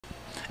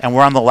And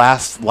we're on the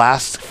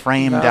last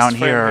frame down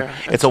here.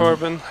 It's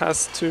Torben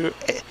has to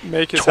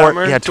make his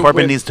hammer. Yeah, to Torben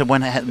win. needs to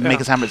make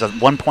his hammer. It's a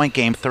 1-point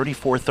game,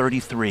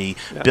 34-33.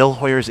 Yeah. Bill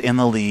Hoyer's in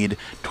the lead.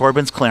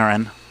 Torben's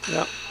clearing.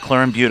 Yeah.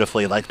 Clearing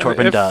beautifully, like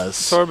Torben does.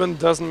 Torben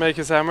doesn't make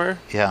his hammer.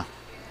 Yeah.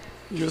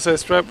 USA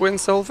strap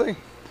wins the whole thing.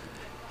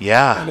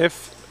 Yeah. And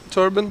if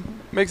Torben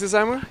makes his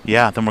hammer,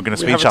 yeah, then we're going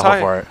to speed shuffle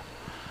for it.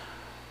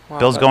 Wow,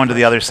 Bill's going to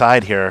the other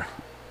side here.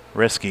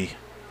 Risky.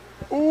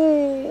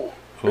 Ooh.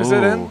 Is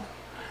it in?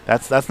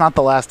 That's not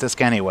the last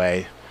disc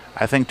anyway.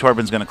 I think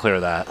Torben's going to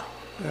clear that.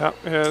 Yeah,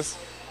 he is.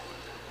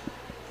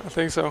 I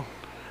think so. I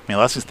mean,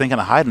 unless he's thinking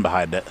of hiding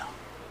behind it.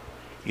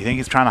 You think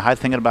he's trying to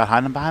thinking about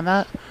hiding behind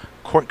that?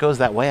 Court goes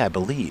that way, I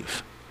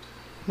believe.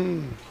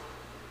 He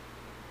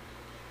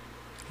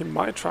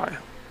might try.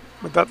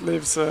 But that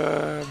leaves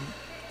a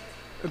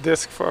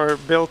disc for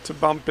Bill to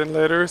bump in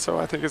later, so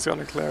I think he's going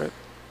to clear it.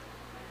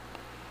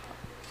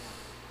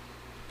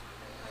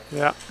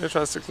 Yeah, he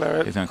tries to clear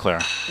it. He's going to clear.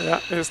 Yeah,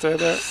 he'll stay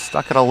there.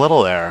 Stuck it a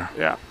little there.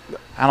 Yeah.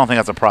 I don't think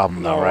that's a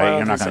problem, though, no, right?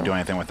 You're not going to do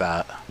anything with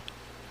that.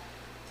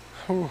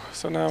 Ooh,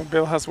 so now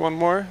Bill has one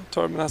more.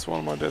 Torben has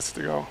one more disc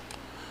to go.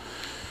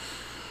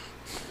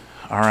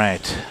 All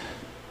right.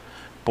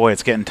 Boy,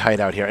 it's getting tight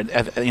out here.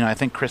 I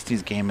think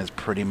Christie's game is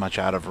pretty much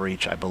out of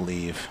reach, I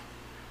believe.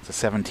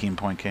 It's a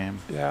 17-point game.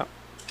 Yeah.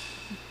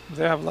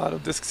 They have a lot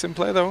of discs in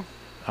play, though.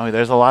 Oh,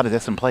 there's a lot of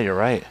discs in play. You're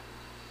right.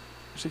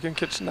 She can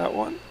kitchen that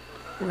one.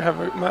 We have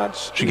a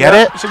match. She get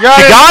it? She got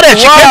it. Wow.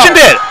 She kitchened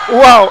it.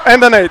 Wow.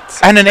 And an 8.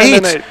 And an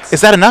 8. Is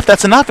that enough?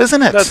 That's enough,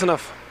 isn't it? That's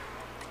enough.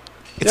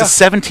 It's a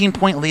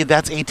 17-point lead.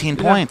 That's 18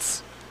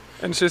 points.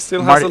 And she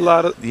still has a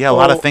lot of... Yeah, a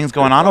lot of things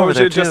going on over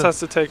there, too. She just has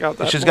to take out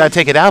that She's got to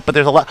take it out, but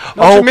there's a lot...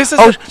 No, she misses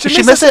it.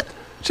 She missed it.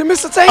 She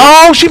missed the tape.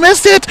 Oh, she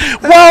missed it.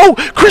 Whoa.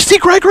 Christy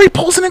Gregory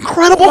pulls an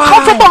incredible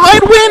come from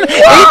behind win. 18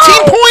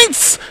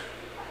 points.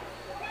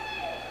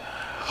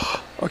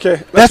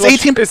 Okay. That's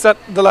 18. Is that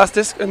the last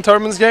disc in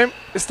Torben's game?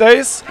 It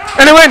stays.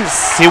 And he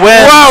wins. He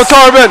wins. Wow,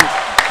 Torben.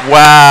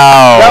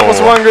 Wow. That was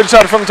one good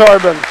shot from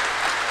Torben.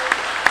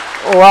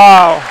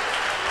 Wow.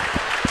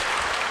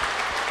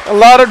 A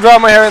lot of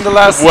drama here in the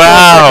last.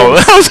 Wow.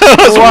 That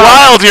was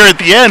wild here at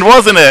the end,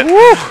 wasn't it?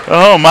 Woo.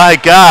 Oh, my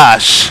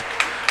gosh.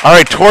 All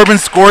right, Torben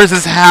scores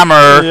his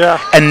hammer,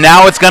 and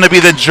now it's going to be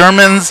the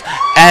Germans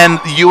and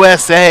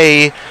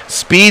USA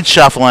speed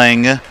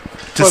shuffling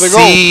to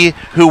see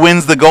who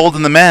wins the gold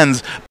in the men's.